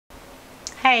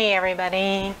Hey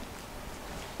everybody!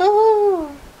 Woo!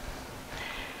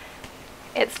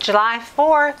 It's July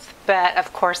 4th, but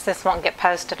of course this won't get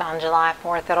posted on July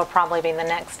 4th. It'll probably be the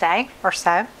next day or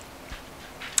so.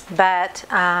 But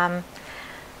I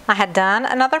had done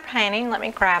another painting. Let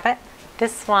me grab it.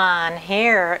 This one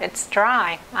here, it's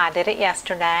dry. I did it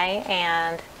yesterday,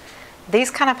 and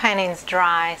these kind of paintings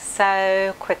dry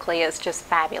so quickly. It's just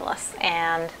fabulous.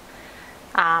 And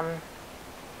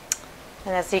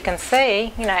as you can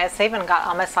see, you know, it's even got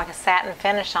almost like a satin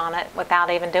finish on it without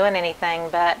even doing anything.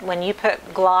 But when you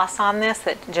put gloss on this,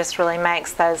 it just really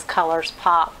makes those colors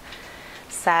pop.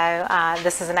 So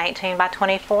this is an 18 by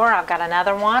 24. I've got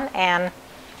another one, and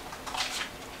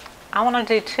I want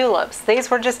to do tulips.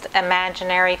 These were just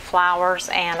imaginary flowers,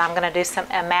 and I'm going to do some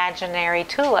imaginary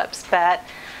tulips. But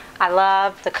I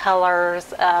love the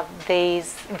colors of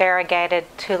these variegated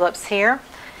tulips here.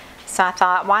 So I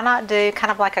thought, why not do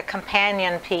kind of like a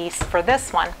companion piece for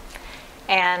this one?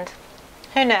 And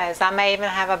who knows, I may even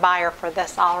have a buyer for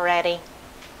this already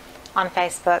on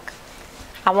Facebook.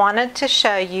 I wanted to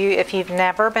show you, if you've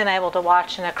never been able to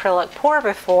watch an acrylic pour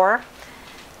before,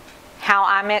 how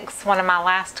I mix one of my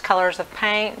last colors of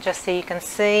paint, just so you can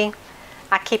see.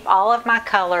 I keep all of my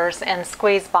colors in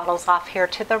squeeze bottles off here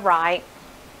to the right.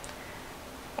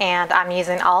 And I'm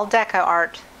using all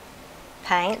DecoArt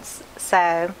paints.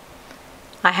 So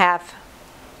I have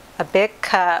a big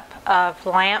cup of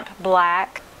lamp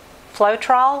black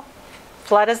Floetrol.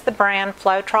 Flood is the brand.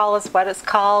 Floetrol is what it's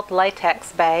called,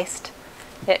 latex based.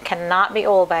 It cannot be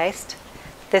oil based.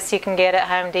 This you can get at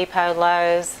Home Depot,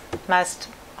 Lowe's, most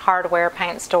hardware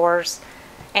paint stores,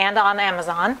 and on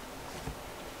Amazon.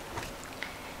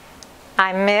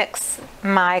 I mix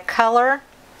my color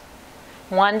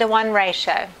 1-to-1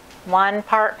 ratio. 1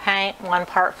 part paint, 1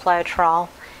 part Floetrol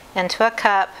into a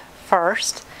cup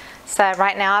first. So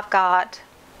right now I've got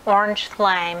Orange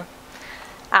Flame.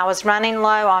 I was running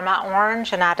low on my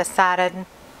orange, and I decided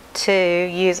to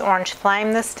use Orange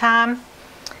Flame this time.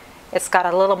 It's got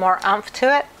a little more oomph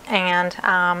to it, and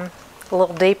a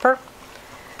little deeper.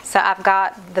 So I've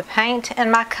got the paint in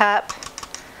my cup,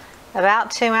 about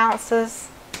 2 ounces.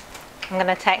 I'm going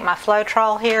to take my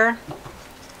Floetrol here,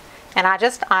 and I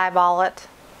just eyeball it.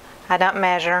 I don't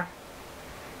measure.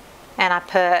 And I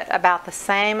put about the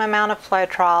same amount of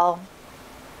Floetrol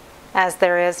as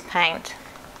there is paint.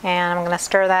 And I'm going to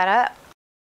stir that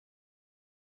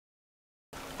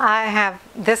up.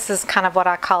 This is kind of what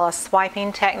I call a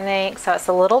swiping technique, so it's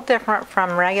a little different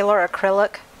from regular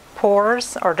acrylic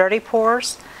pours or dirty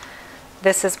pours.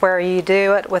 This is where you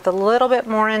do it with a little bit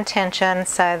more intention,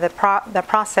 so the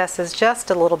process is just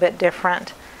a little bit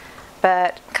different.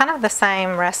 But kind of the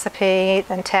same recipe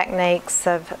and techniques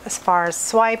as far as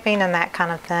swiping and that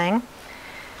kind of thing.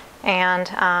 And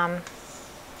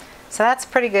so that's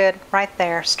pretty good right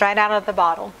there, straight out of the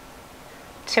bottle.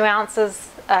 2 ounces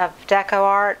of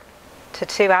DecoArt to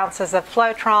 2 ounces of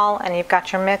Floetrol, and you've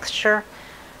got your mixture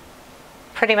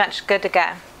pretty much good to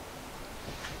go.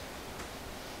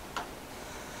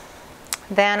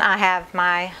 Then I have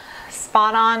my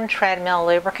Spot On treadmill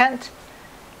lubricant,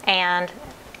 and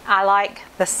I like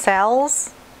the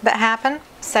cells that happen.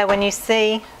 So when you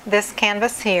see this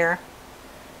canvas here,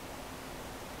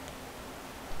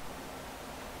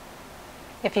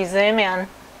 if you zoom in,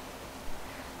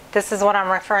 this is what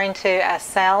I'm referring to as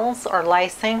cells or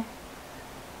lacing.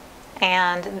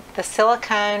 And the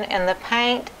silicone in the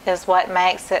paint is what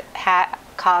makes it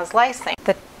cause lacing.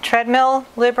 The treadmill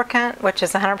lubricant, which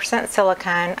is 100%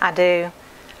 silicone,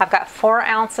 I've got 4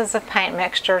 ounces of paint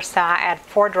mixture, so I add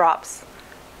 4 drops.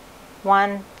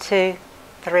 1, 2,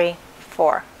 3,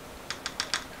 4.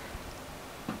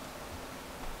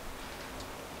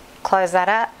 Close that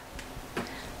up.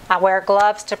 I wear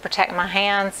gloves to protect my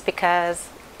hands because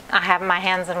I have my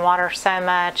hands in water so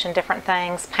much and different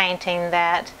things painting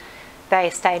that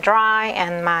they stay dry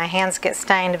and my hands get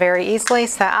stained very easily,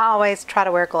 so I always try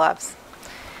to wear gloves.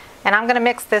 And I'm going to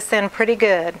mix this in pretty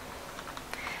good.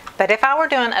 But if I were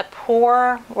doing a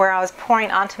pour where I was pouring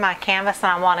onto my canvas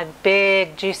and I wanted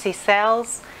big juicy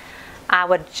cells, I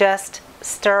would just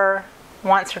stir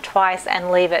once or twice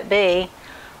and leave it be.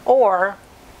 Or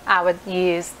I would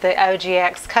use the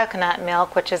OGX coconut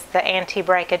milk, which is the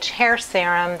anti-breakage hair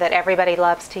serum that everybody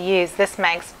loves to use. This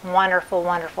makes wonderful,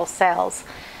 wonderful cells.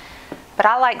 But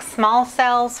I like small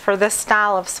cells for this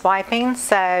style of swiping,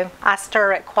 so I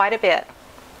stir it quite a bit.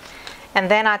 And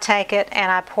then I take it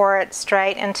and I pour it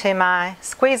straight into my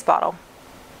squeeze bottle.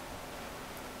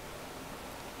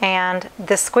 And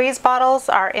the squeeze bottles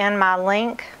are in my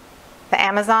link, the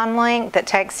Amazon link that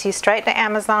takes you straight to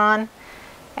Amazon.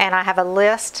 And I have a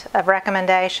list of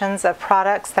recommendations of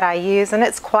products that I use, and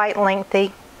it's quite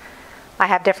lengthy. I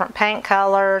have different paint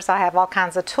colors, I have all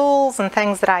kinds of tools and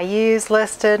things that I use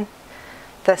listed.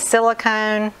 The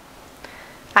silicone,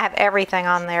 I have everything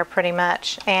on there pretty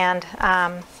much. And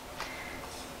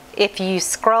if you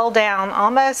scroll down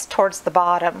almost towards the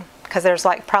bottom, because there's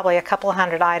like probably a couple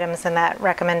hundred items in that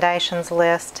recommendations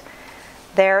list,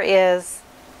 there is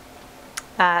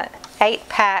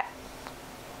 8-pack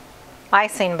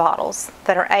icing bottles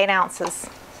that are 8 ounces,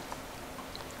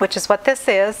 which is what this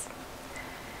is.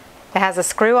 It has a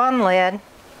screw-on lid.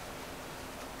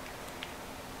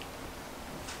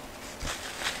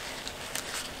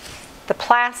 The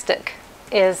plastic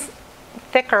is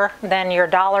thicker than your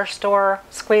dollar store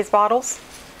squeeze bottles.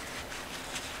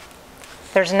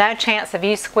 There's no chance of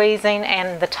you squeezing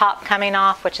and the top coming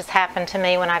off, which has happened to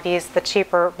me when I've used the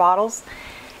cheaper bottles.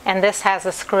 And this has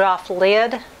a screw-off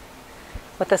lid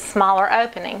with a smaller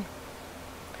opening.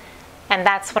 And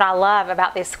that's what I love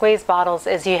about these squeeze bottles,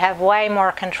 is you have way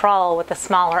more control with the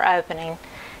smaller opening.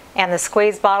 And the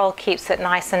squeeze bottle keeps it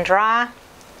nice and dry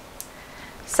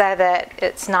so that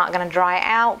it's not going to dry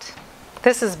out.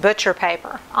 This is butcher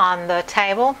paper on the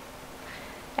table,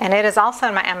 and it is also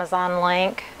in my Amazon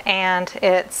link, and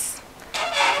it's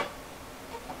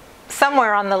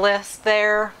somewhere on the list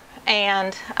there.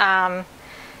 And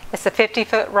it's a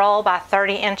 50-foot roll by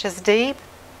 30 inches deep.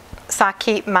 So I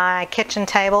keep my kitchen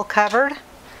table covered,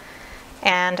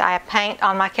 and I have paint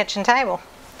on my kitchen table.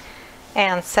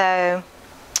 And so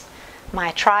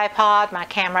my tripod, my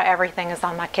camera, everything is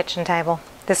on my kitchen table.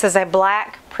 This is a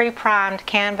black pre-primed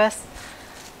canvas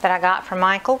that I got from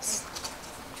Michaels.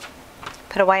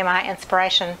 Put away my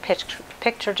inspiration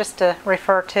picture just to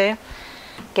refer to.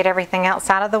 Get everything else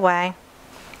out of the way.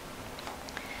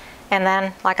 And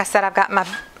then, like I said, I've got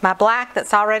my black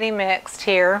that's already mixed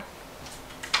here.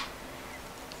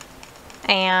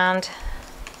 And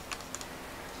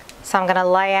so I'm going to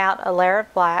lay out a layer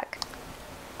of black.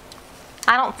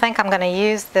 I don't think I'm going to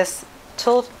use this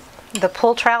tool, the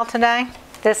pull trowel, today.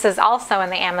 This is also in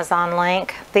the Amazon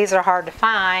link. These are hard to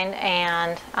find,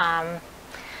 and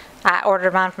I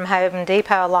ordered mine from Home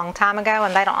Depot a long time ago,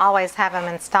 and they don't always have them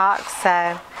in stock,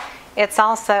 so it's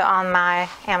also on my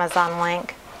Amazon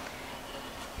link.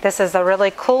 This is a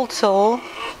really cool tool.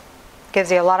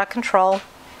 Gives you a lot of control.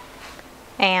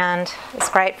 And it's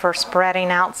great for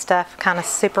spreading out stuff kind of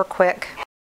super quick.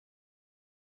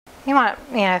 You want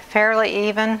it, fairly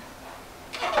even.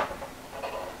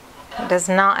 It does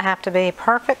not have to be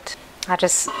perfect. I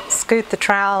just scoot the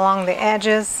trowel along the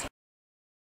edges.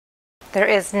 There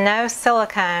is no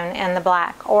silicone in the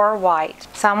black or white.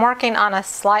 So I'm working on a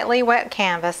slightly wet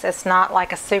canvas. It's not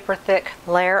like a super thick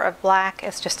layer of black.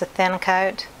 It's just a thin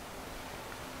coat.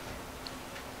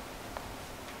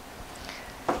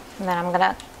 And then I'm going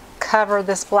to cover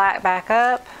this black back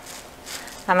up.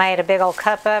 I made a big old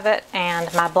cup of it,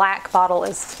 and my black bottle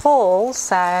is full,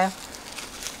 so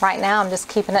right now I'm just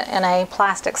keeping it in a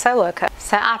plastic solo cup.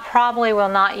 So I probably will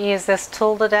not use this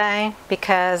tool today,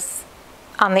 because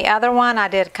on the other one I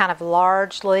did kind of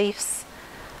large leaves.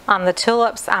 On the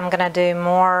tulips I'm going to do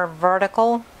more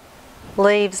vertical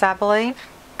leaves, I believe,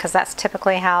 because that's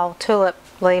typically how tulip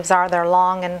leaves are. They're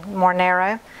long and more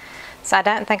narrow. So I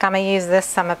don't think I'm going to use this,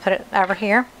 so I'm going to put it over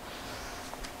here.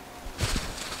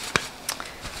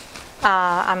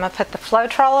 I'm going to put the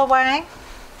Floetrol away.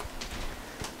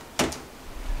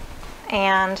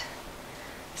 And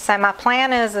so my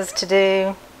plan is to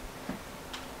do,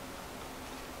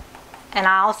 and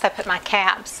I also put my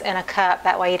caps in a cup,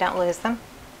 that way you don't lose them.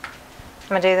 I'm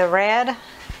going to do the red,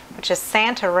 which is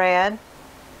Santa Red.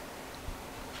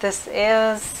 This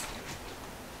is,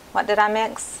 what did I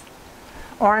mix?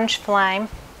 Orange Flame,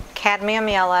 Cadmium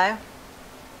Yellow.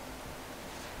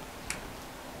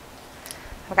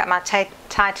 I've got my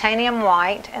titanium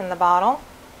white in the bottle.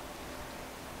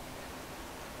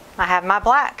 I have my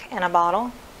black in a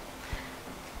bottle.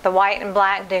 The white and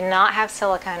black do not have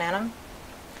silicone in them.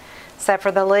 So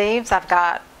for the leaves, I've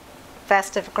got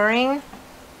Festive Green,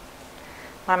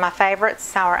 one of my favorites,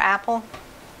 Sour Apple.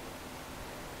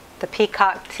 The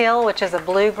Peacock Teal, which is a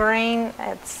blue-green.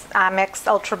 I mixed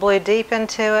Ultra Blue Deep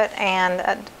into it and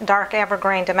a dark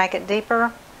evergreen to make it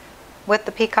deeper with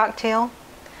the Peacock Teal.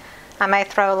 I may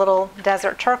throw a little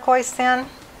desert turquoise in,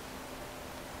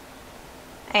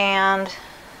 and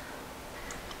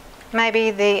maybe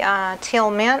the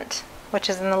Teal MInt, which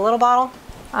is in the little bottle.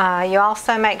 You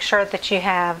also make sure that you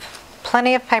have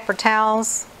plenty of paper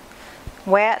towels,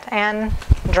 wet and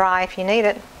dry if you need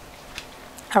it,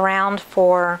 around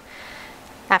for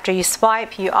after you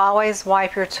swipe. You always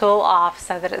wipe your tool off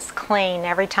so that it's clean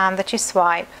every time that you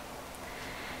swipe.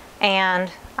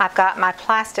 And I've got my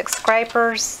plastic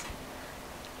scrapers.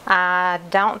 I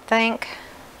don't think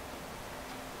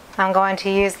I'm going to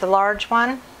use the large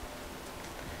one.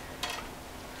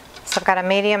 So I've got a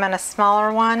medium and a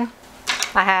smaller one.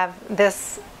 I have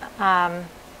this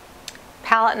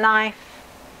palette knife.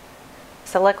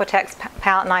 It's a Liquitex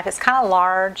palette knife. It's kind of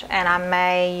large, and I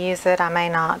may use it, I may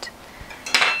not.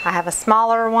 I have a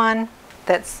smaller one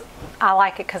I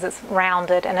like it because it's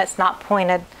rounded and it's not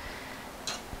pointed.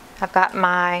 I've got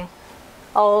my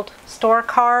old store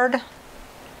card,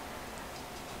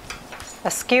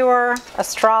 a skewer, a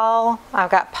straw. I've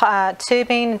got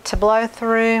tubing to blow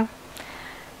through,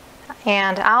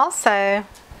 and I also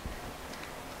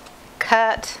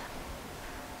cut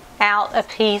out a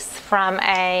piece from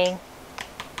a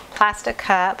plastic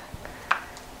cup,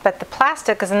 but the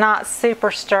plastic is not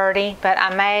super sturdy, but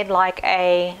I made like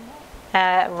a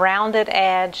rounded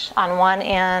edge on one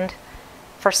end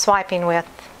for swiping with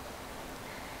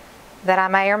that I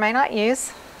may or may not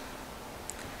use.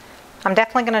 I'm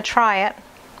definitely going to try it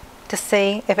to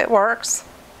see if it works,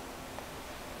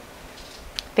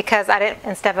 because I didn't,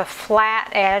 instead of a flat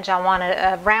edge, I wanted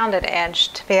a rounded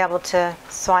edge to be able to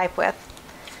swipe with.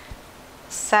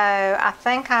 So I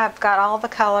think I've got all the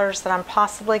colors that I'm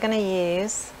possibly going to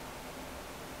use.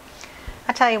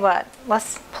 I tell you what,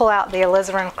 let's pull out the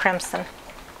Alizarin Crimson,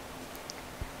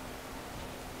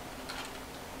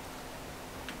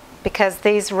 because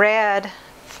these red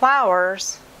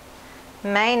flowers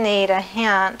may need a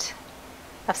hint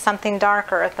of something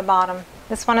darker at the bottom.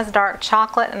 This one is dark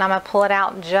chocolate, and I'm going to pull it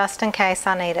out just in case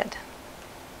I need it.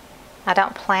 I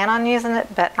don't plan on using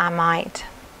it, but I might.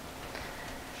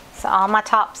 So all my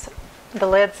tops, the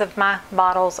lids of my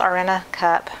bottles are in a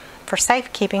cup for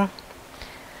safekeeping.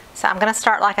 So I'm going to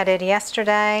start like I did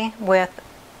yesterday with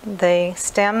the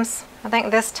stems. I think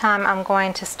this time I'm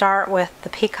going to start with the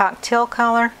Peacock Teal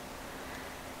color.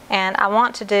 And I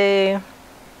want to do,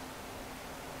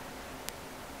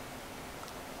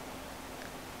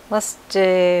 let's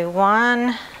do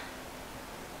one,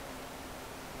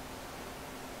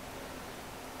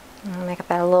 I'll make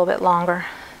that a little bit longer,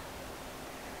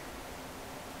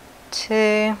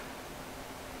 2,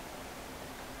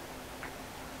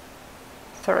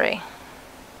 3.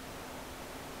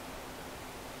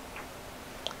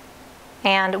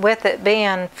 And with it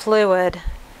being fluid,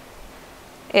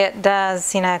 it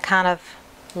does, you know, kind of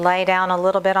lay down a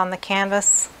little bit on the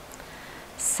canvas.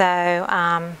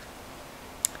 So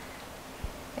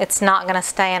it's not going to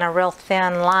stay in a real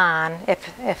thin line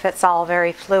if it's all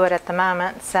very fluid at the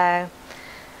moment. So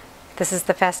this is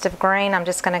the Festive Green. I'm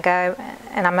just going to go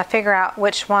and I'm going to figure out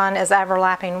which one is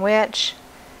overlapping which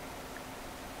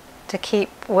to keep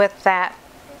with that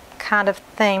kind of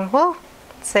theme. Whoa!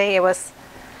 See, it was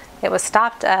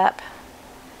stopped up,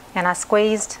 and I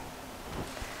squeezed,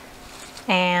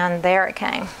 and there it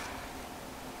came.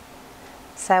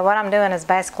 So what I'm doing is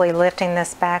basically lifting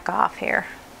this back off here.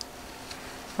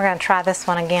 We're going to try this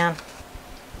one again.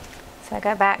 So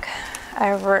go back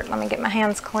over it. Let me get my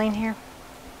hands clean here.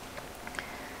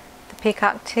 The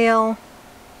Peacock Teal.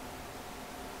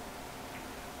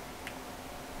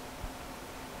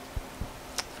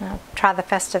 I'll try the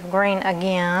Festive Green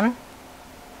again.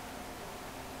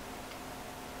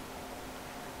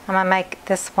 I'm going to make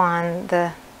this one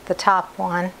the top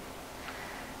one.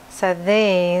 So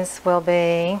these will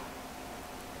be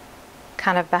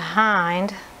kind of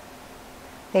behind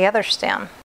the other stem.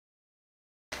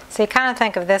 So you kind of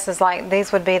think of this as like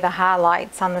these would be the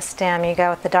highlights on the stem. You go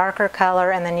with the darker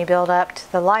color and then you build up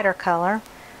to the lighter color.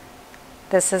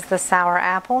 This is the sour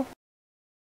apple.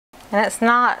 And it's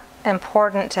not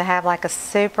important to have like a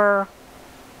super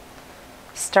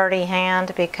sturdy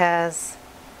hand because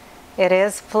it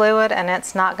is fluid and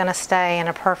it's not going to stay in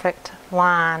a perfect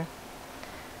line.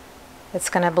 It's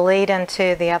going to bleed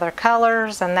into the other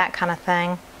colors and that kind of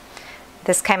thing.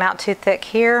 This came out too thick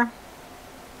here,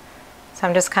 so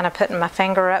I'm just kind of putting my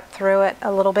finger up through it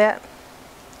a little bit.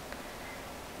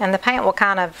 And the paint will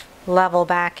kind of level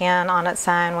back in on its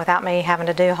own without me having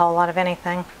to do a whole lot of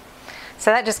anything.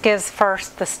 So that just gives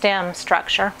first the stem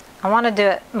structure. I want to do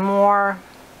it more.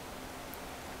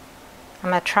 I'm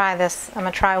going to try this. I'm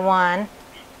going to try one.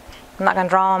 I'm not going to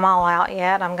draw them all out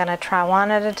yet. I'm going to try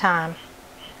one at a time.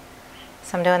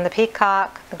 So I'm doing the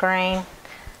peacock, the green.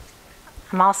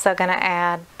 I'm also going to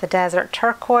add the desert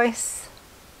turquoise,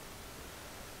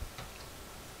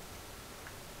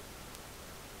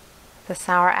 the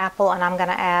sour apple, and I'm going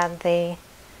to add the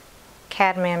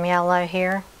cadmium yellow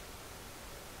here.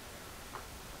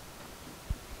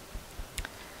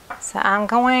 So I'm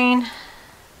going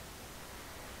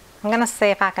to see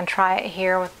if I can try it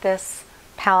here with this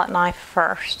palette knife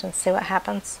first and see what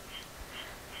happens.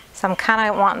 So I'm kind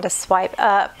of wanting to swipe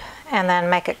up and then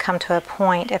make it come to a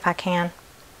point if I can.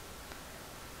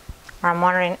 Or I'm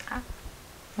wondering,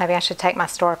 maybe I should take my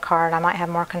store card. I might have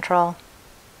more control.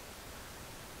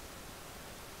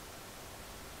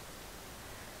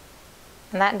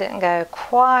 And that didn't go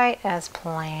quite as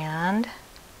planned.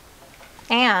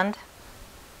 And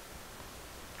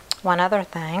one other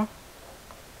thing,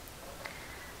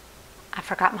 I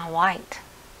forgot my white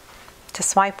to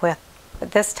swipe with.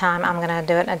 But this time I'm going to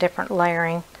do it in a different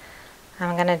layering.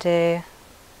 I'm going to do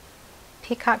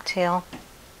Peacock Teal,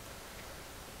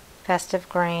 Festive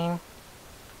Green,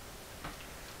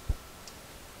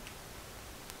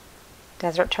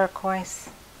 Desert Turquoise,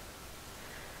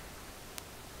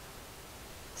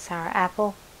 Sour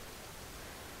Apple,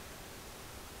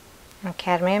 and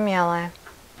Cadmium Yellow,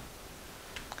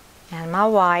 and my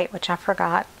white, which I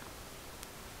forgot,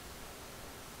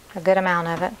 a good amount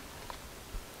of it.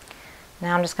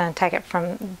 Now I'm just going to take it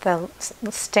from the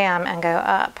stem and go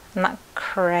up. I'm not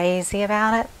crazy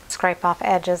about it. Scrape off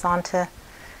edges onto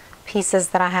pieces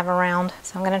that I have around.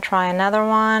 So I'm going to try another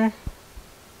one.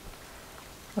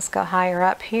 Let's go higher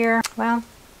up here. Well,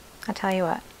 I tell you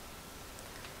what.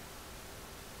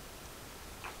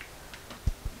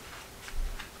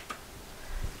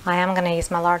 I am going to use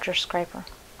my larger scraper.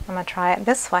 I'm going to try it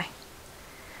this way.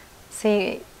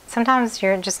 See, sometimes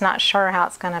you're just not sure how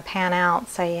it's going to pan out,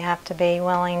 so you have to be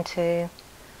willing to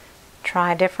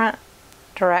try different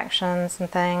directions and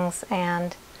things,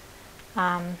 and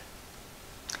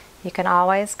you can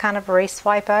always kind of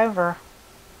re-swipe over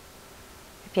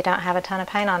if you don't have a ton of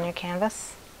paint on your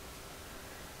canvas.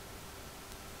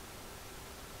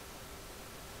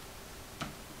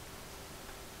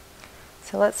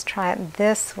 So let's try it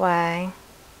this way.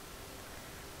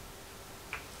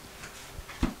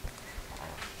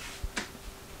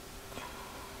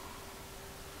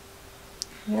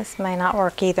 And this may not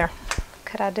work either.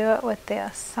 Could I do it with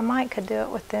this? I could do it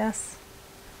with this.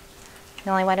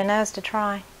 The only way to know is to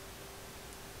try.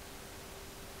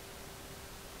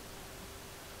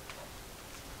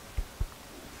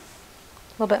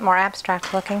 A little bit more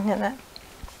abstract looking, isn't it?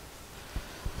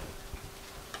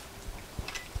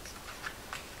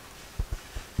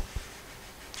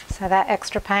 So that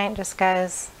extra paint just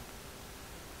goes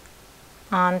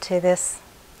onto this.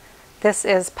 This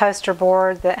is poster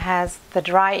board that has the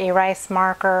dry erase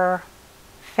marker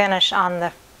finish on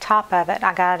the top of it.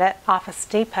 I got it at Office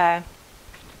Depot.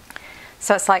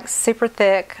 So it's like super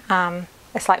thick.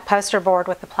 It's like poster board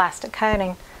with the plastic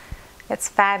coating. It's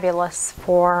fabulous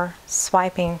for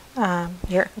swiping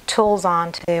your tools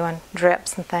onto and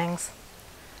drips and things.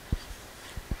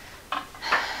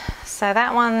 So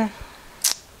that one,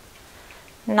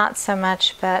 not so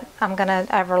much, but I'm going to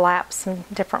overlap some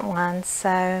different ones.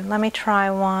 So let me try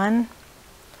one.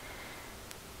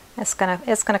 It's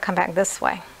gonna come back this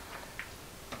way.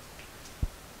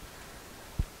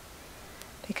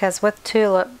 Because with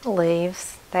tulip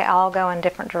leaves, they all go in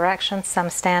different directions. Some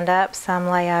stand up, some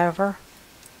lay over.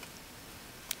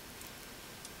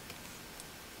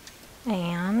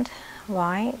 And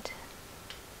white.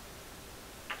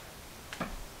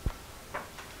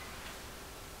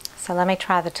 So let me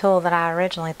try the tool that I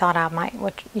originally thought I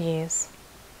would use.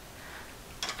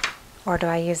 Or do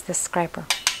I use this scraper?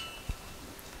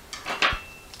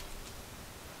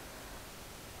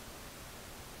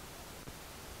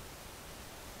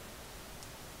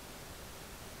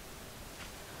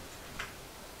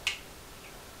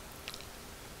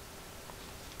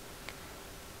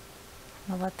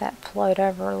 I'll let that float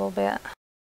over a little bit.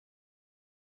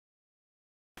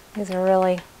 These are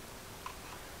really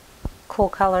cool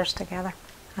colors together.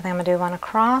 I think I'm going to do one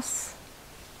across.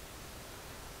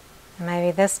 And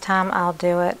maybe this time I'll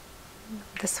do it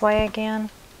this way again,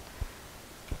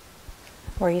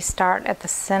 where you start at the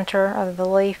center of the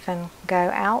leaf and go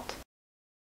out.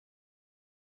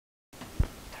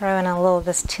 Throw in a little of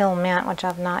this Teal MInt, which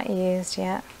I've not used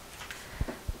yet.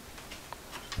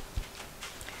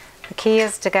 The key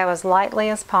is to go as lightly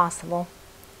as possible.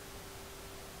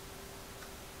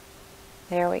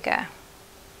 There we go.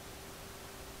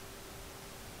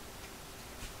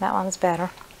 That one's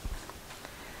better.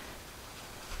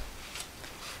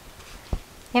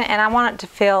 And I want it to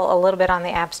feel a little bit on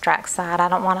the abstract side. I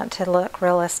don't want it to look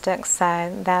realistic,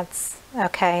 so that's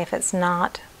okay if it's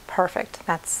not perfect.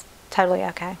 That's totally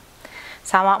okay.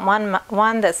 So I want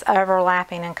one that's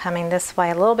overlapping and coming this way,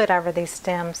 a little bit over these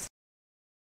stems.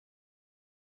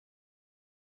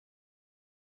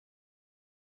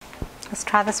 Let's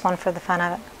try this one for the fun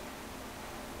of it.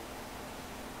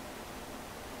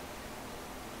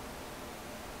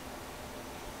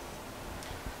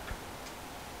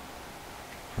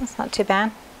 That's not too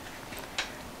bad.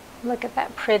 Look at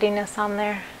that prettiness on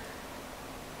there.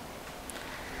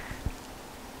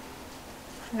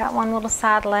 I got one little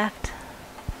side left.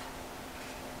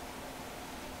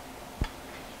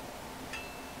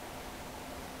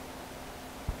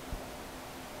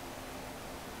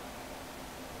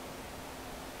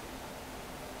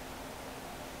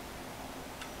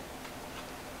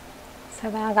 So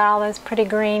then I got all those pretty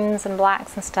greens and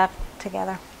blacks and stuff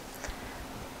together.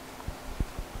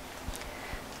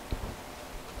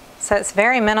 So it's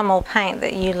very minimal paint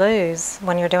that you lose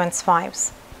when you're doing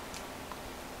swipes.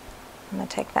 I'm going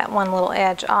to take that one little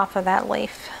edge off of that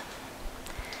leaf.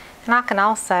 And I can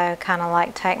also kind of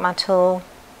like take my tool,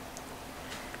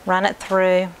 run it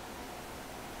through,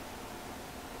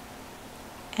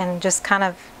 and just kind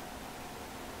of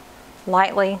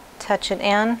lightly touch it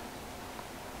in.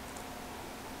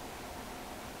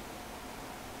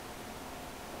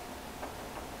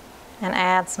 And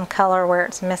add some color where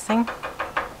it's missing.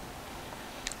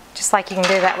 Just like you can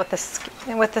do that with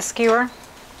the skewer.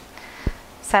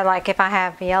 So like if I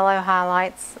have yellow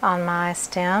highlights on my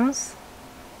stems,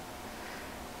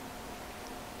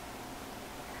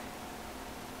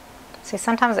 see,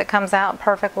 sometimes it comes out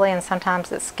perfectly and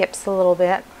sometimes it skips a little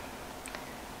bit.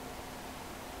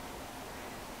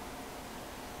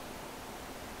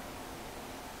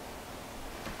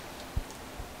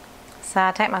 So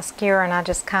I take my skewer and I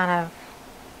just kind of,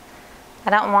 I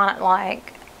don't want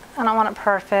it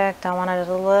perfect, I want it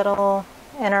a little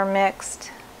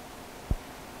intermixed.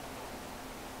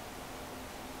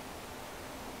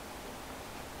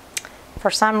 For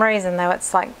some reason though,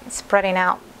 it's like spreading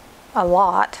out a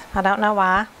lot. I don't know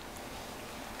why.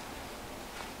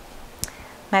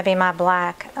 Maybe my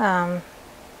black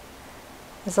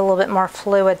is a little bit more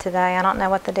fluid today. I don't know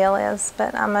what the deal is,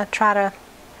 but I'm going to try to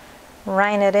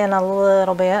rein it in a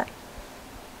little bit.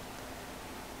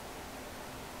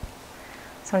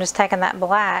 So I'm just taking that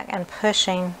black and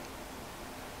pushing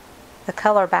the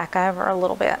color back over a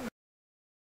little bit.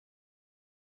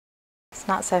 It's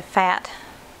not so fat.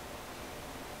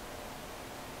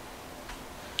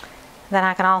 Then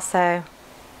I can also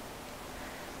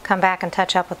come back and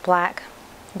touch up with black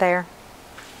there.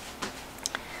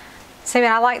 See,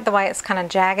 I like the way it's kind of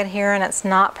jagged here and it's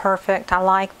not perfect. I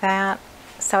like that.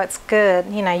 So it's good,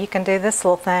 you know, you can do this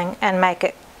little thing and make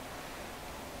it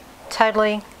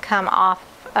totally come off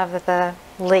of the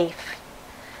leaf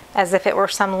as if it were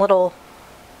some little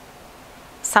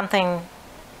something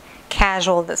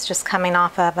casual that's just coming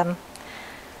off of them.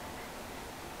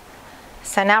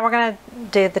 So now we're going to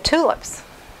do the tulips.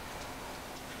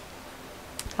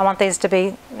 I want these to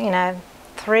be, you know,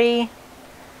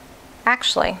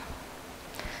 actually,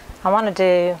 I want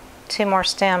to do 2 more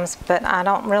stems, but I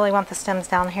don't really want the stems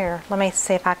down here. Let me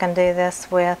see if I can do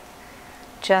this with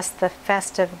just the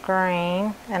Festive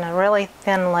Green and a really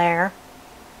thin layer.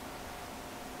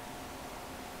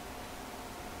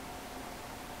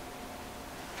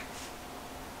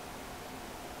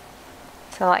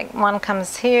 So like one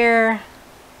comes here,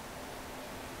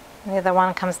 the other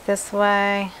one comes this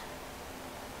way.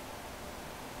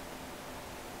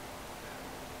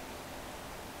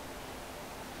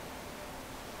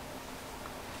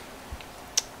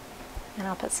 And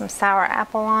I'll put some sour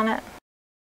apple on it.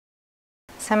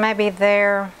 So maybe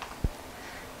they're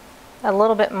a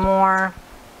little bit more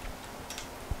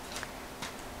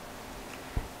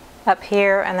up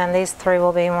here, and then these 3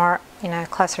 will be more, you know,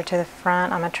 closer to the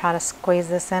front. I'm going to try to squeeze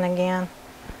this in again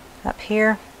up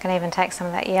here. I can even take some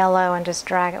of that yellow and just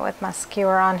drag it with my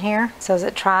skewer on here. So as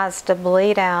it tries to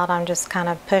bleed out, I'm just kind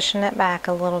of pushing it back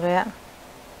a little bit.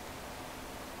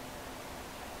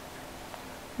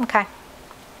 Okay.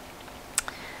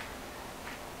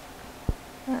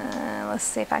 Let's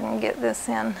see if I can get this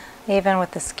in. Even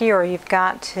with the skewer, you've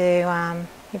got to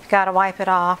wipe it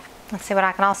off. Let's see, what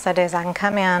I can also do is I can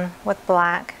come in with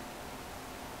black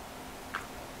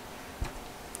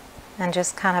and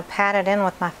just kind of pat it in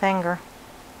with my finger,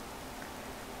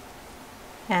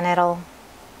 and it'll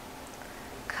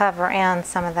cover in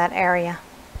some of that area.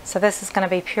 So this is going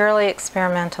to be purely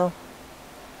experimental.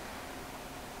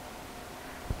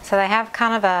 So they have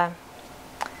kind of a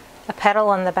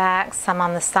petal in the back, some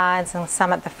on the sides and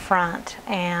some at the front,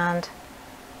 and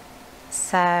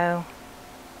so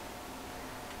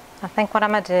I think what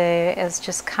I'm going to do is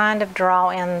just kind of draw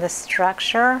in the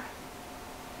structure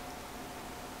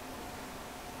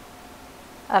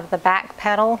of the back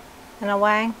petal in a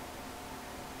way.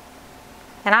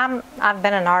 And I've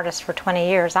been an artist for 20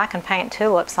 years. I can paint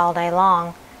tulips all day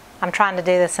long. I'm trying to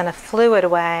do this in a fluid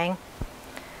way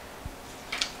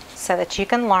so that you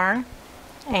can learn,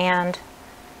 and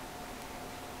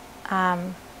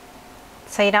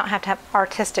so you don't have to have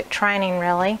artistic training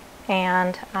really.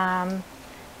 and I'm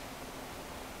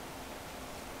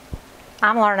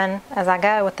learning as I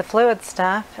go with the fluid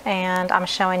stuff, and I'm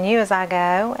showing you as I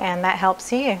go, and that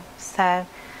helps you. So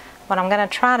what I'm going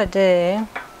to try to do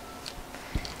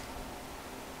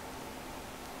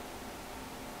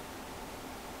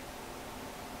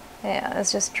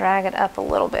is just drag it up a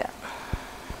little bit.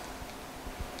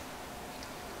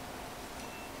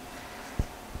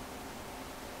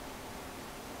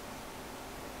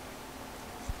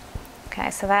 Okay,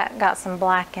 so that got some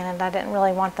black in it. I didn't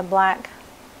really want the black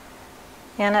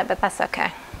in it, but that's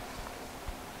okay.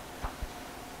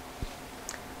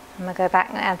 I'm going to go back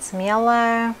and add some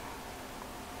yellow.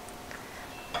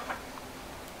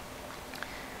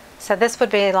 So this would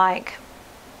be like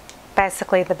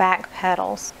basically the back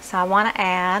petals. So I want to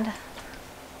add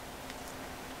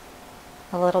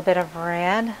a little bit of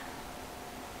red.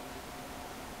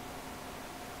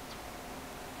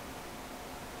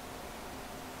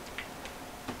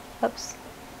 Oops.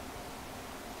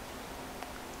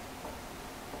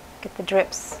 Get the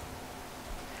drips.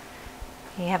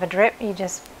 You have a drip, you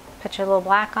just put your little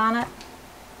black on it.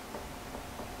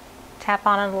 Tap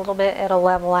on it a little bit, it'll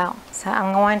level out. So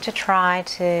I'm going to try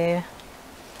to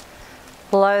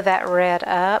blow that red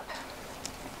up.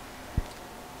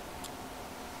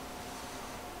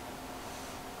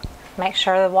 Make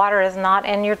sure the water is not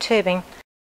in your tubing.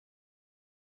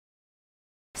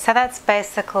 So that's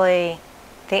basically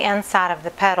the inside of the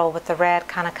petal with the red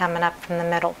kind of coming up from the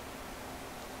middle.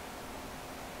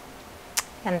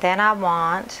 And then I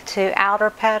want 2 outer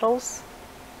petals.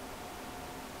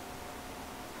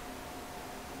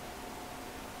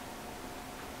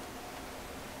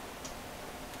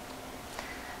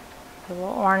 Put a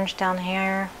little orange down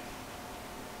here.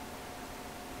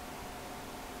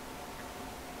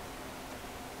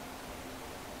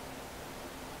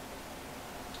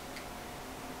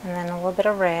 And then a little bit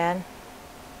of red.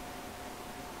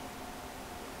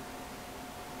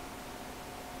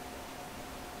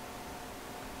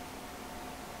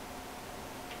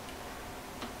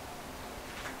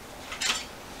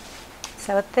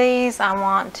 So with these, I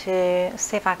want to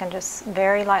see if I can just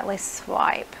very lightly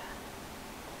swipe.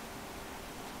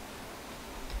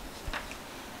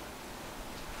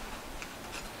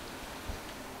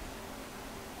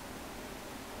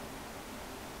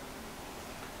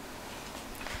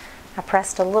 I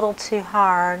pressed a little too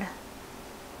hard. Let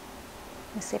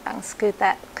me see if I can scoot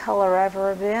that color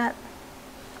over a bit.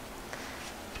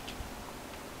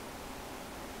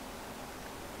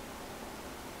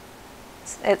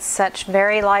 It's such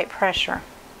very light pressure.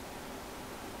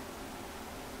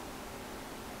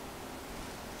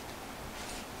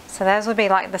 So those would be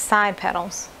like the side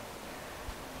petals.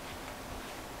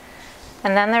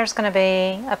 And then there's going to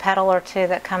be a petal or two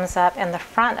that comes up in the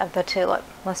front of the tulip.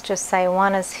 Let's just say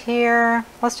one is here.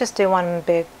 Let's just do one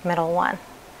big middle one.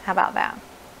 How about that?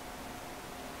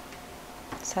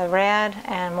 So red,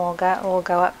 and we'll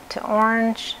go up to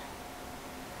orange.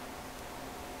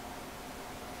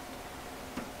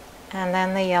 And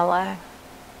then the yellow.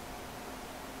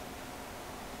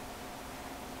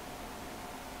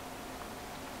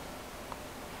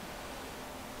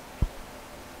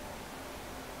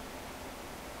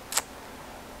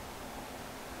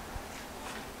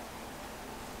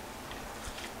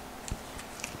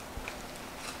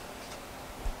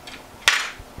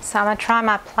 So I'm going to try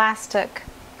my plastic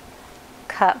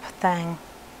cup thing.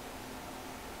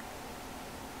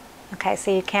 Okay,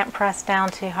 so you can't press down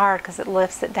too hard because it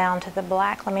lifts it down to the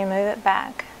black. Let me move it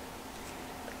back.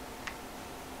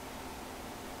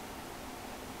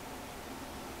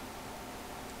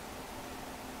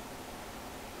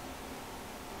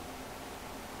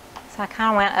 So I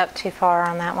kind of went up too far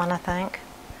on that one, I think.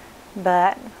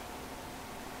 But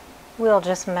we'll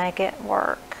just make it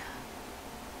work.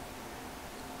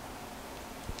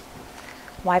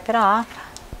 Wipe it off.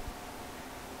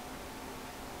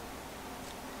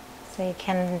 So you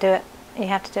can do it, you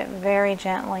have to do it very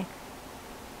gently.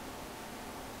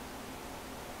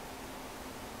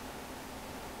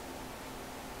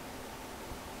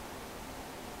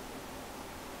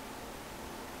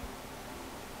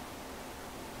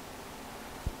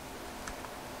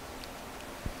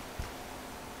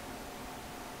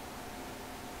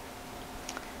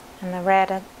 And the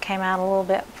red came out a little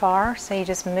bit far, so you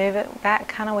just move it back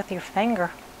kind of with your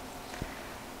finger.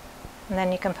 And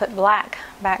then you can put black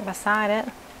back beside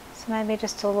it. So maybe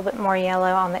just a little bit more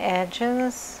yellow on the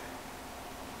edges.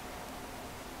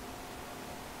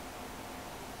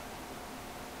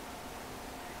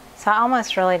 So I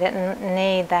almost really didn't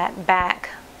need that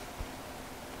back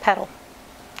petal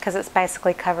because it's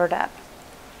basically covered up.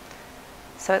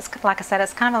 So it's, like I said,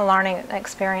 it's kind of a learning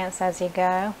experience as you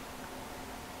go.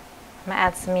 I'm going to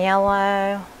add some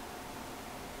yellow.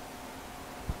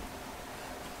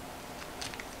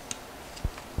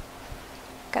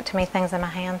 Got too many things in my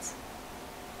hands.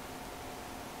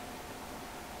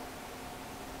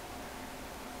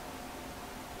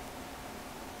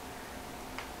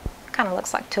 Kind of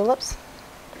looks like tulips.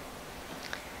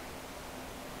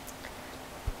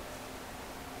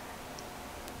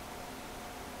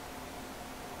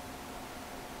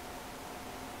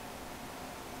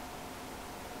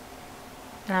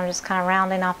 And I'm just kind of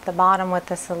rounding off the bottom with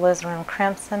this Alizarin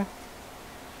Crimson.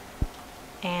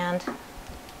 And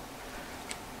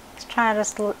let's try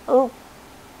just a little, ooh,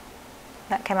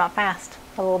 that came out fast.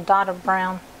 A little dot of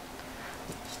brown.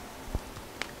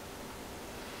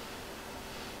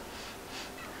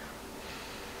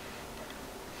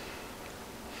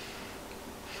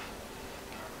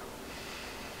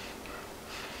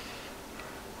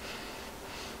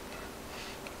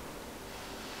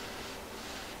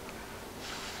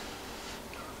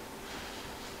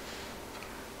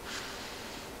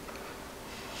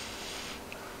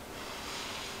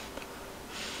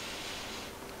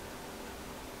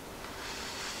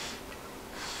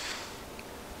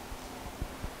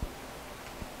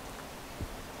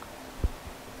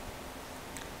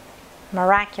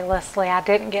 Miraculously, I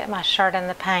didn't get my shirt in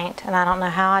the paint, and I don't know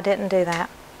how I didn't do that.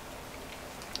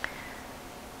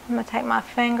 I'm going to take my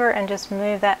finger and just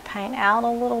move that paint out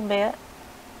a little bit.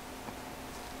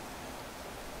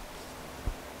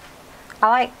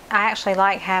 I actually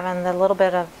like having the little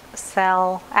bit of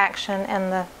cell action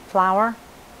in the flower.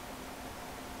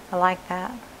 I like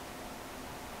that.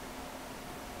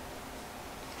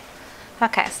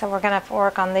 Okay, so we're going to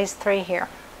work on these three here.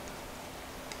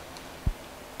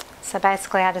 So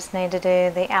basically I just need to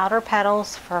do the outer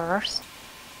petals first.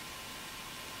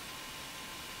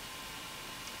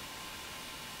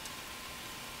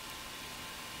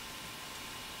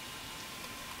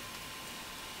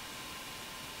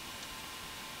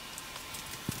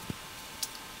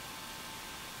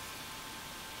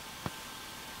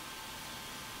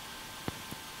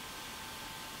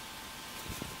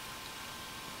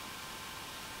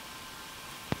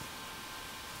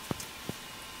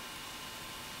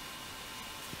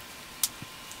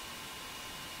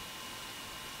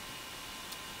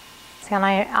 And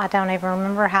I don't even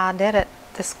remember how I did it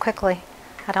this quickly.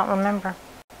 I don't remember.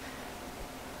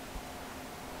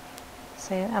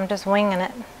 See, I'm just winging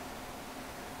it.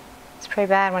 It's pretty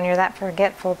bad when you're that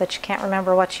forgetful that you can't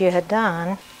remember what you had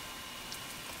done.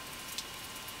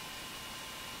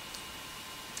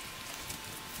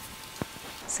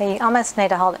 So you almost need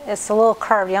to hold it, it's a little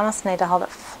curved, you almost need to hold it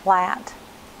flat.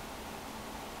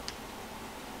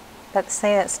 But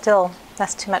see, it's still,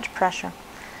 that's too much pressure.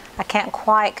 I can't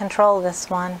quite control this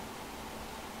one.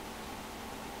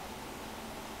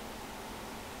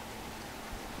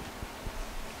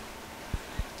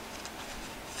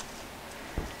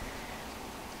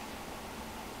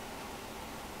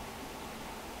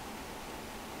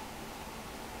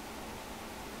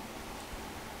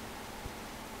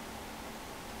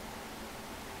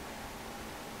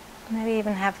 Maybe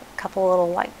even have a couple little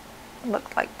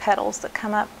look like petals that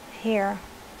come up here.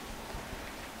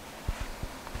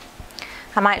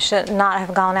 I should not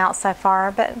have gone out so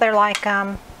far, but they're like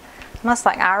almost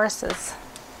like irises.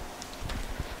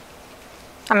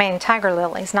 I mean tiger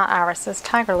lilies, not irises,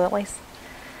 tiger lilies.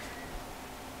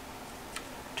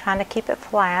 Trying to keep it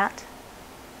flat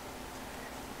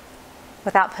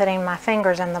without putting my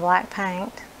fingers in the black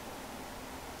paint.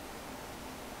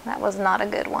 That was not a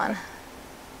good one.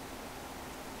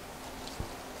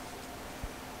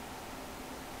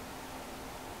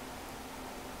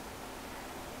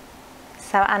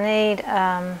 So I need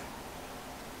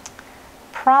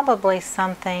probably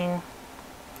something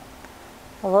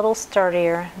a little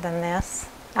sturdier than this.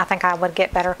 I think I would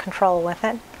get better control with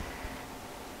it.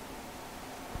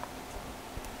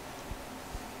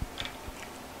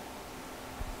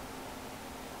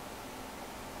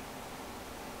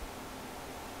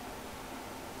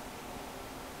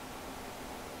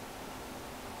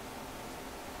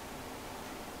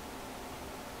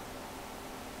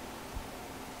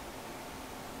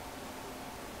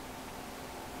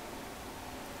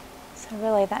 So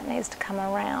really that needs to come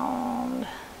around.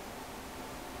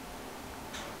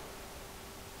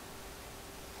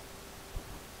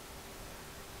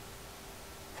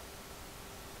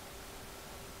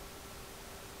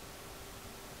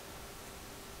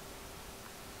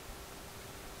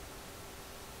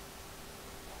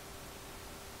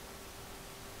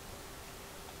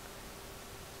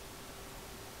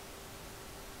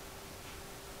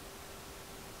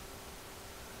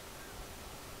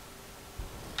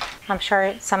 I'm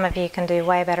sure some of you can do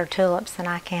way better tulips than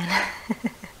I can.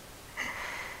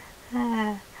 So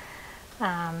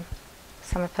I'm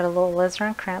going to put a little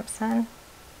Alizarin Crimson.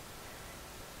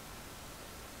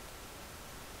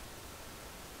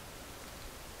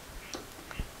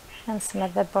 And some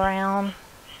of the brown.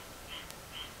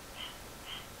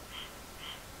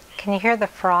 Can you hear the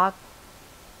frog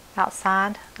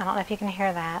outside? I don't know if you can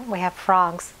hear that. We have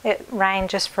frogs. It rained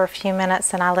just for a few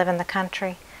minutes and I live in the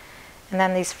country. And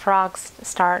then these frogs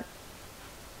start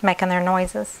making their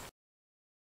noises.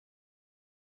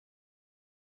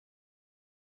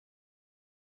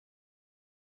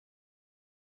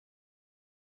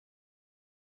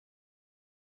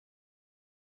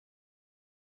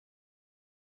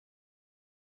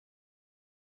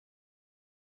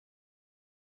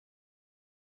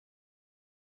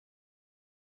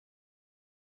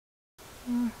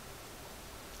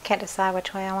 Can't decide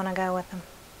which way I want to go with them.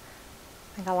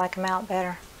 I think I like them out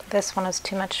better. This one is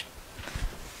too much.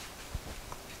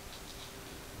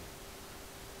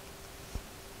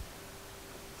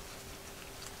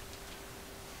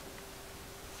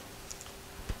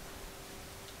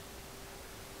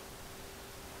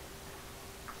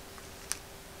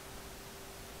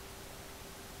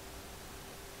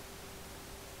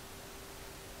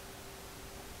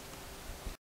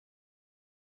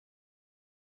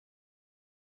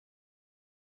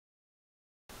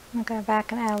 I'm going to go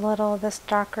back and add a little of this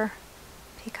darker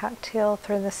Peacock Teal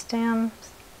through the stems.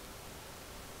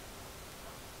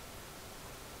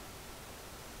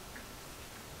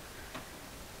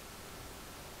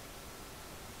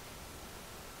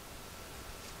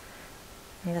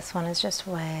 And this one is just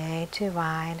way too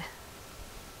wide.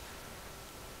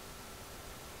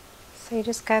 So you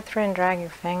just go through and drag your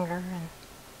finger and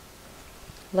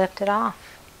lift it off.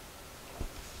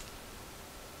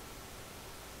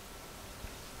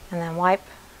 And then wipe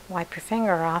your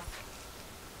finger off.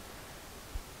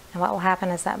 And what will happen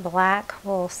is that black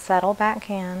will settle back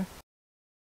in.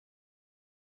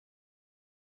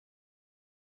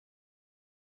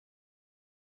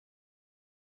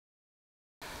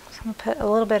 So I'm going to put a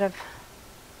little bit of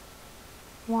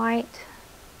white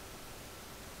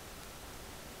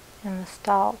in the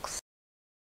stalks.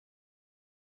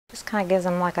 Just kind of gives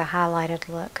them like a highlighted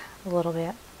look a little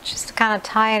bit. Just to kind of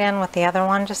tie it in with the other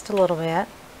one just a little bit.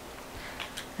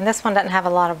 And this one doesn't have a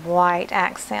lot of white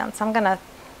accents. I'm going to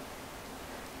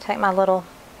take my little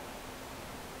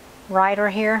writer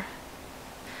here.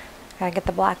 Gotta get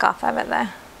the black off of it though.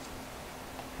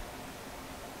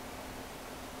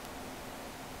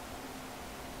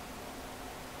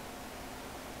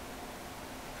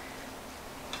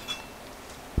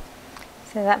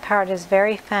 See, that part is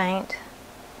very faint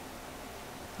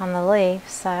on the leaf,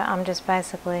 so I'm just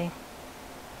basically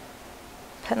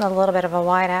putting a little bit of a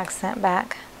white accent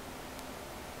back.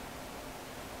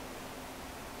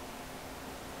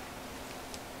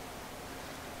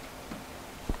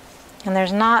 And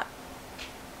there's not,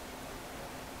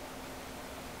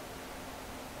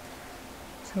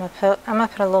 so I'm gonna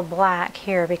put a little black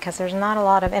here because there's not a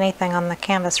lot of anything on the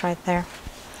canvas right there.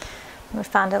 Let me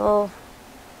find a little,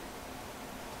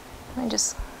 let me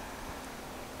just,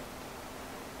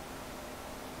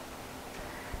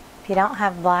 if you don't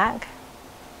have black,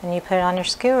 then you put it on your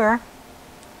skewer,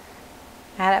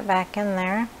 add it back in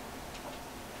there.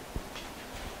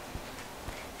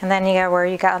 And then you go where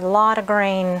you got a lot of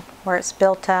green, where it's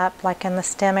built up, like in the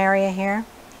stem area here.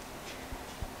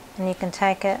 And you can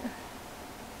take it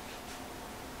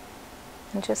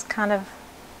and just kind of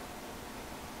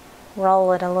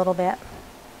roll it a little bit.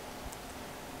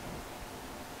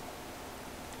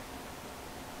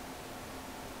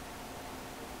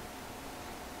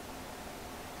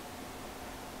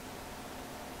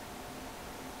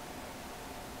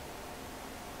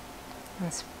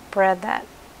 And spread that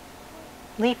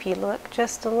leafy look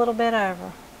just a little bit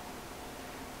over.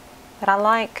 But I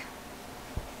like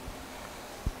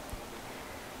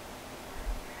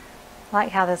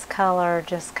how this color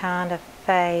just kind of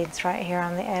fades right here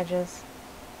on the edges.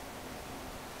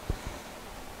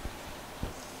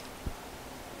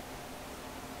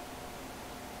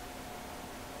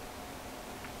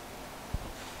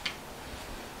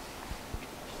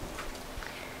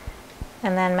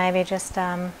 And then maybe just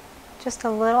a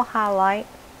little highlight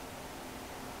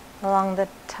along the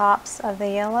tops of the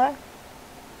yellow,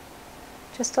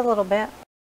 just a little bit,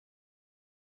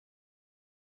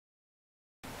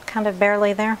 kind of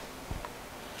barely there.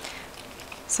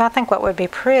 So I think what would be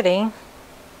pretty,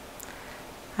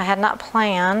 I had not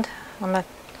planned,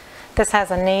 this has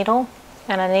a needle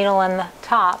and a needle in the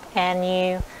top, and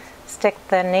you stick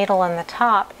the needle in the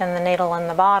top and the needle in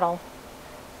the bottle.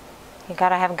 You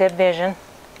gotta have good vision.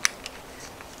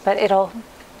 but it'll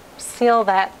seal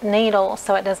that needle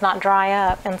so it does not dry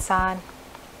up inside.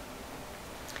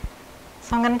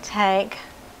 So I'm going to take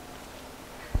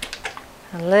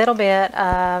a little bit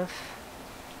of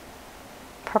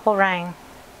Purple Rain,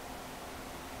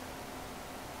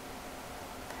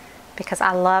 because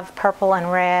I love purple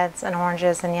and reds and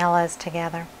oranges and yellows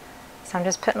together. So I'm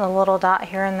just putting a little dot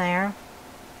here and there,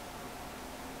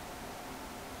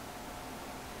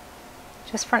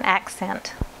 just for an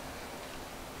accent.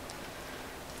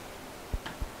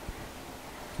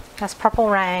 That's Purple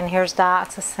Rain. Here's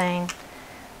Dioxazine.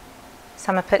 So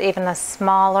I'm going to put even a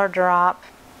smaller drop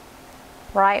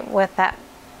right with that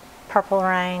Purple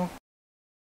Rain.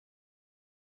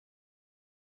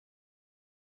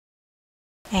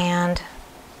 And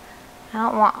I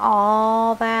don't want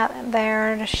all that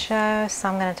there to show, so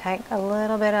I'm going to take a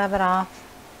little bit of it off.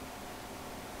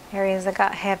 Areas that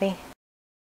got heavy.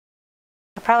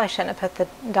 I probably shouldn't have put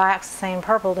the Dioxazine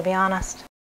Purple, to be honest.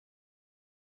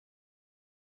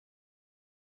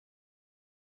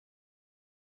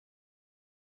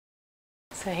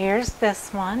 So here's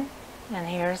this one, and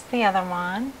here's the other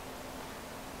one.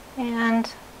 And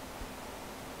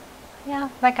yeah,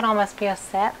 that can almost be a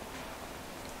set.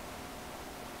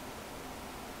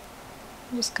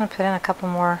 I'm just going to put in a couple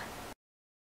more,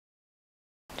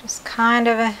 just kind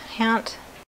of a hint.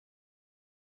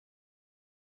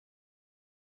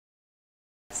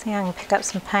 See, I can pick up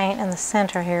some paint in the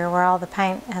center here where all the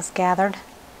paint has gathered,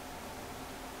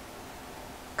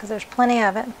 because there's plenty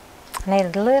of it. I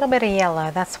need a little bit of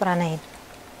yellow, that's what I need.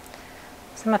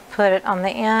 So I'm going to put it on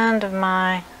the end of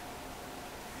my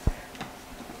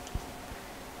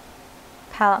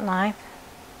palette knife.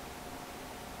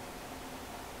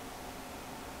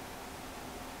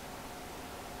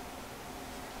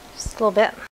 Just a little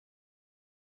bit.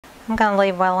 I'm going to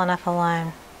leave well enough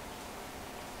alone.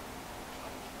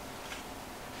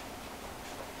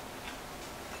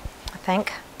 I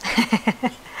think.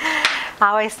 I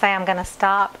always say I'm going to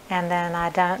stop, and then I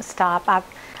don't stop.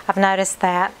 I've noticed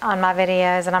that on my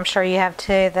videos, and I'm sure you have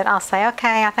too, that I'll say,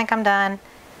 okay, I think I'm done,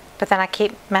 but then I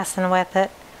keep messing with it,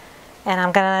 and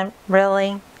I'm going to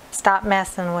really stop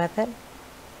messing with it.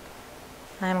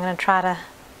 I'm going to try to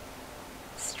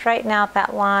straighten out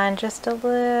that line just a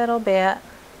little bit.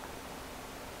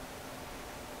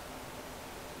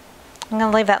 I'm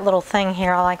going to leave that little thing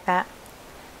here. I like that.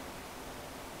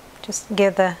 Just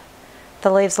give the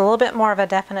leaves a little bit more of a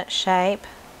definite shape.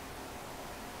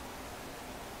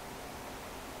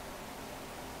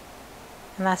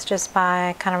 And that's just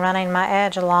by kind of running my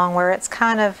edge along where it's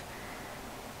kind of,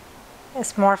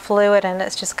 it's more fluid, and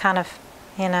it's just kind of,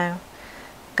 you know,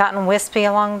 gotten wispy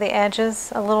along the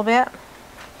edges a little bit.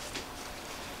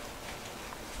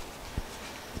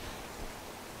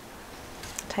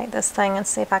 Take this thing and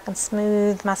see if I can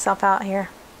smooth myself out here.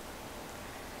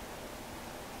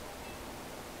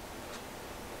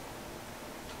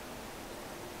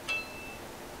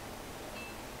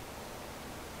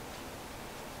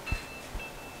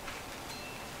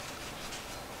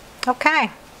 Okay,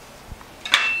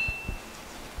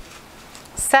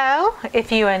 so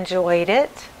if you enjoyed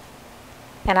it,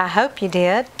 and I hope you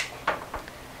did,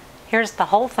 here's the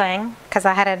whole thing, because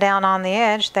I had it down on the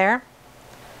edge there.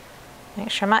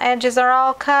 Make sure my edges are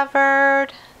all covered.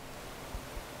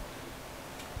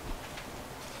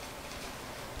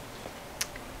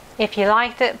 If you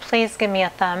liked it, please give me a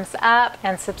thumbs up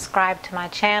and subscribe to my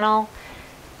channel.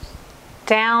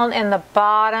 Down in the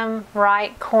bottom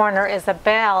right corner is a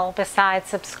bell beside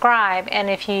subscribe, and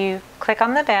if you click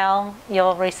on the bell,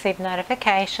 you'll receive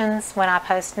notifications when I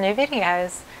post new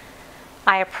videos.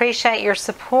 I appreciate your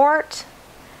support,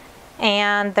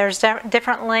 and there's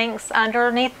different links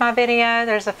underneath my video.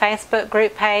 There's a Facebook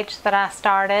group page that I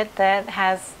started that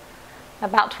has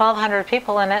about 1,200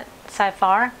 people in it so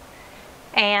far,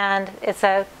 and it's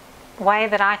a way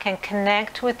that I can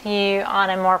connect with you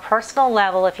on a more personal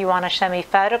level. If you want to show me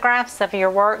photographs of your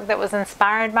work that was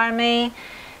inspired by me,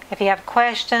 if you have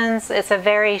questions, it's a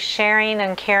very sharing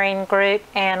and caring group,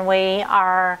 and we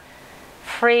are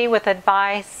free with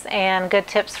advice and good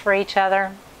tips for each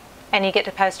other, and you get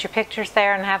to post your pictures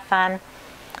there and have fun.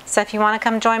 So if you want to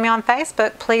come join me on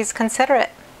Facebook, please consider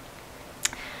it.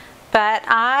 But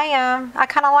I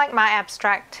kind of like my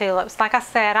abstract tulips. Like I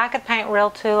said, I could paint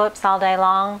real tulips all day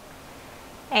long.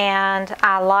 And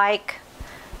I like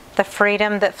the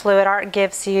freedom that fluid art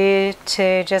gives you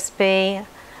to just be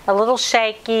a little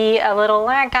shaky, a little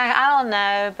like, I don't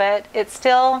know, but it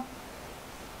still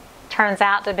turns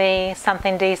out to be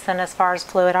something decent as far as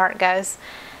fluid art goes.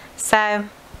 So I'm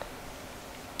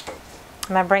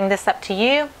going to bring this up to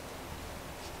you.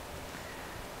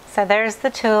 So there's the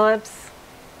tulips.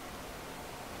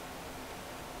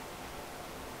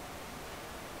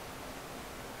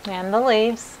 and the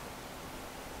leaves.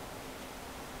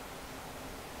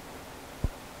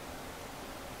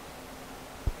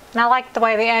 And I like the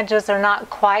way the edges are not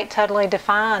quite totally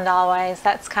defined always.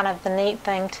 That's kind of the neat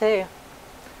thing too.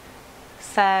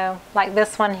 So like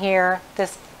this one here,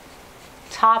 this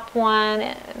top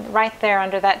one right there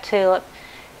under that tulip,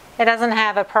 it doesn't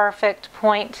have a perfect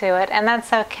point to it, and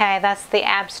that's okay. That's the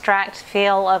abstract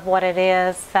feel of what it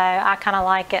is, so I kind of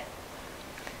like it.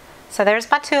 So there's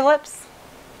my tulips.